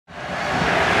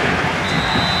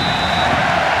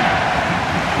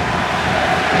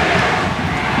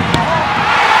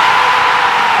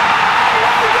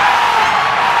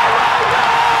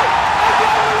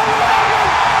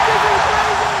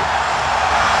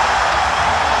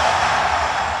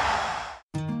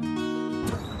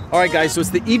All right, guys, so it's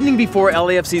the evening before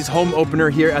LAFC's home opener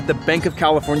here at the Banc of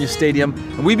California Stadium,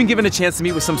 and we've been given a chance to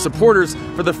meet with some supporters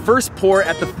for the first pour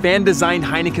at the fan-designed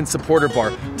Heineken supporter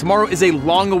bar. Tomorrow is a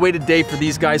long-awaited day for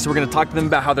these guys, so we're going to talk to them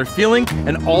about how they're feeling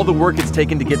and all the work it's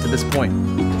taken to get to this point.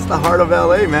 It's the heart of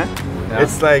LA, man. Yeah.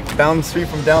 It's like down the street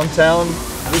from downtown.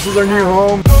 This is our new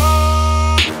home.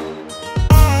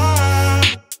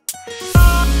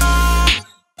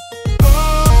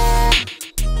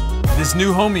 This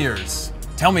new home of yours,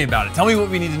 tell me about it. Tell me what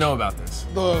we need to know about this.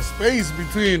 The space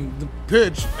between the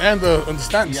pitch and the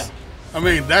stands. Yeah. I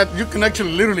mean, that you can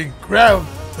actually literally grab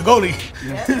the goalie.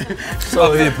 Yeah.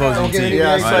 So the opposing team.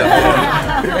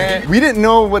 Yeah, we didn't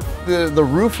know what the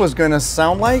roof was going to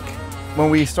sound like when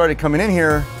we started coming in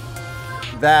here.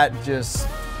 That just,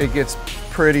 it gets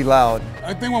pretty loud.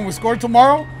 I think when we score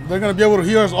tomorrow, they're going to be able to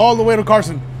hear us all the way to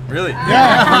Carson. Really?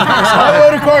 Yeah, all the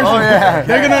way to Carson. Oh, yeah.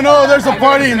 They're going to know there's a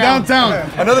party in downtown.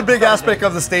 Another big aspect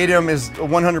of the stadium is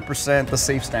 100% the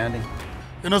safe standing.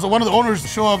 You know, so one of the owners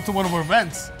showed up to one of our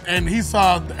events, and he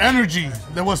saw the energy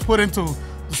that was put into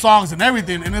the songs and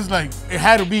everything, and it's like, it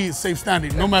had to be safe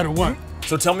standing, no matter what.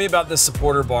 So tell me about this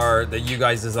supporter bar that you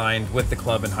guys designed with the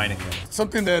club and Heineken.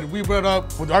 Something that we brought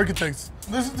up with architects.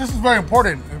 This is very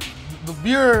important. The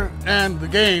beer and the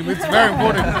game, it's very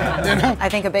important. You know? I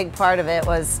think a big part of it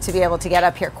was to be able to get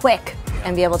up here quick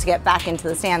and be able to get back into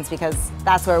the stands, because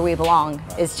that's where we belong,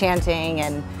 is chanting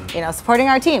and, you know, supporting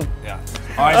our team. Yeah.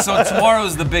 All right, so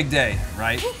tomorrow's the big day,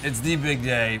 right? It's the big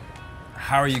day.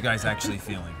 How are you guys actually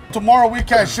feeling? Tomorrow we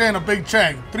cash in a big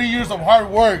check. 3 years of hard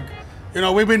work. You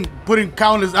know, we've been putting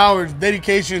countless hours,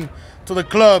 dedication to the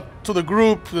club, to the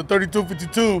group, to the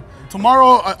 3252.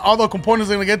 Tomorrow, all the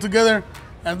components are gonna get together,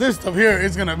 and this stuff here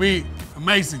is gonna be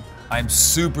amazing. I'm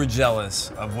super jealous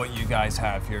of what you guys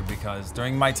have here, because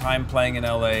during my time playing in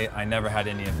LA, I never had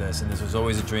any of this, and this was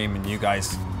always a dream, and you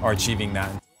guys are achieving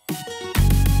that.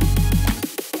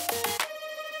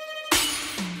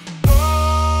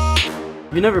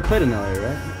 You never played in LA,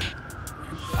 right?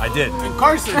 I did. In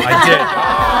Carson. I did.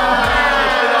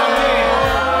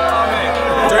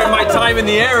 During my time in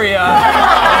the area.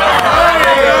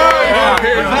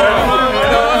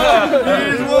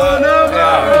 He's one of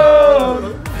our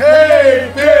own.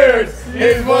 Hey, Pearce,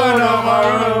 he's one of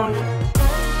our own.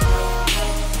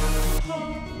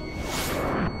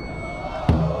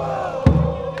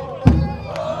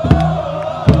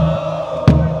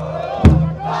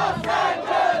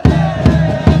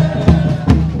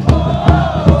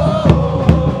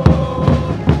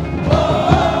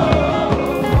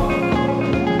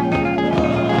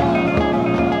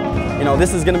 You know,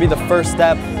 this is going to be the first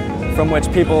step from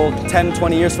which people 10,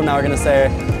 20 years from now are going to say,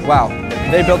 wow,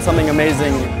 they built something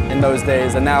amazing in those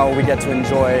days, and now we get to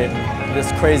enjoy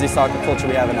this crazy soccer culture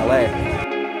we have in LA.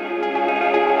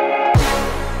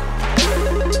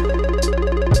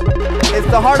 It's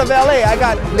the heart of LA. I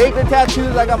got Laker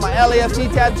tattoos, I got my LAFC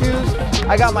tattoos,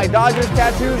 I got my Dodgers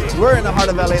tattoos. We're in the heart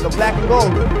of LA, the black and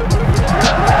gold.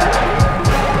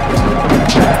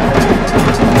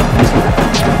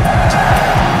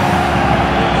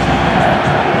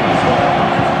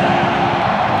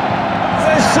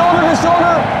 Shoulder to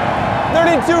shoulder,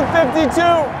 3252,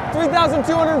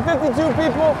 3,252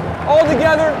 people all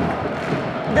together.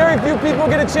 Very few people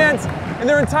get a chance in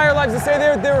their entire lives to say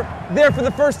they're there for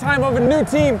the first time of a new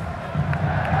team.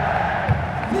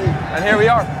 And here we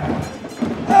are.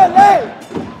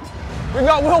 We've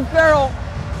got Will Farrell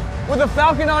with a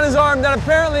falcon on his arm that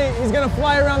apparently he's going to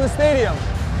fly around the stadium.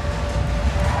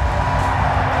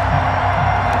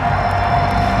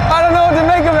 I don't know what to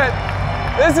make of it.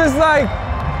 This is like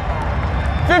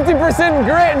 50%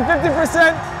 grit and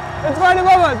 50%, it's right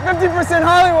above us, 50%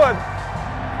 Hollywood.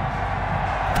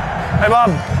 Hey Bob,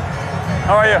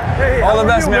 how are you? Hey, all the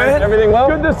best, man. Everything well?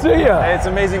 Good to see you. Hey, it's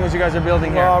amazing what you guys are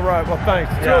building here. All right, well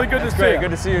thanks. It's really good to see you.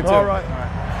 Good to see you too. All right.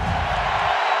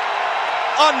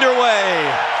 Underway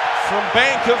from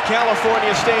Banc of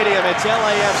California Stadium. It's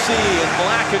LAFC in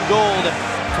black and gold.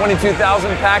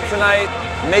 22,000 packed tonight,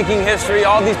 making history.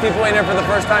 All these people in here for the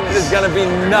first time. It is going to be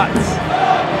nuts.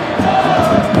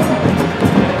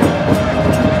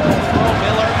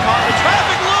 Miller caught the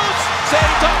traffic loose.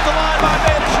 Saved off the line by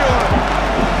Ben Shore.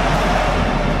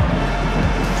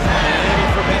 And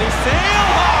for Benny Sail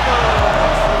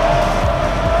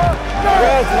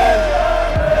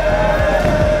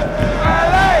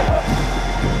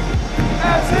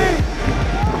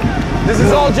This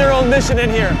is all general admission in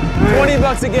here. 20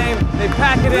 bucks a game. They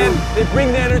pack it in. They bring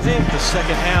the energy. The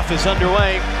second half is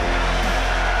underway.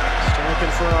 Still looking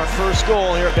for our first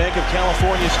goal here at Banc of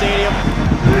California Stadium.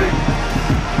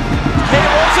 Kane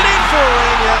rolls it in for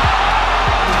Urania.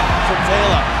 From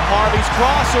Vela. Harvey's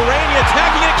cross. Urania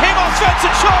attacking it.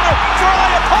 defensive shoulder,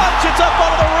 throwing a punch. It's up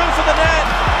onto the roof of the net.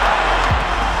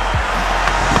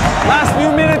 Last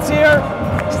few minutes here,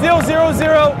 still 0-0.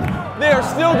 They are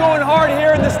still going hard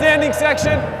here in the standing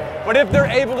section. But if they're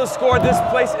able to score, this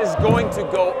place is going to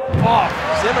go off.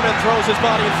 Zimmerman throws his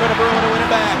body in front of Bruin to win it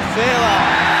back. Farrell.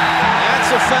 That's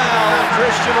a foul, and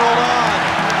Christian rolled on.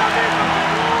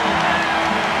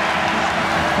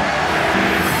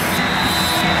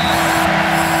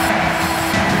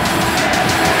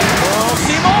 Oh,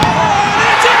 Ciman!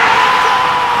 It's in!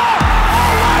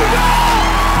 Oh my God!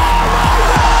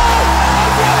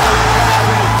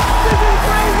 This is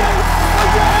crazy!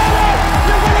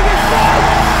 You're gonna get shot!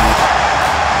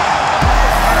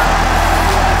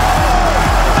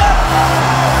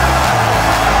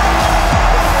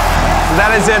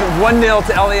 That is it, 1-0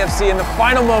 to LAFC in the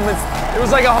final moments. It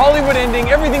was like a Hollywood ending,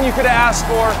 everything you could have asked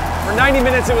for. For 90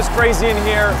 minutes, it was crazy in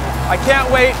here. I can't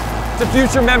wait to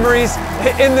future memories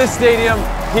in this stadium.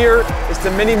 Here is to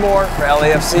many more for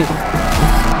LAFC.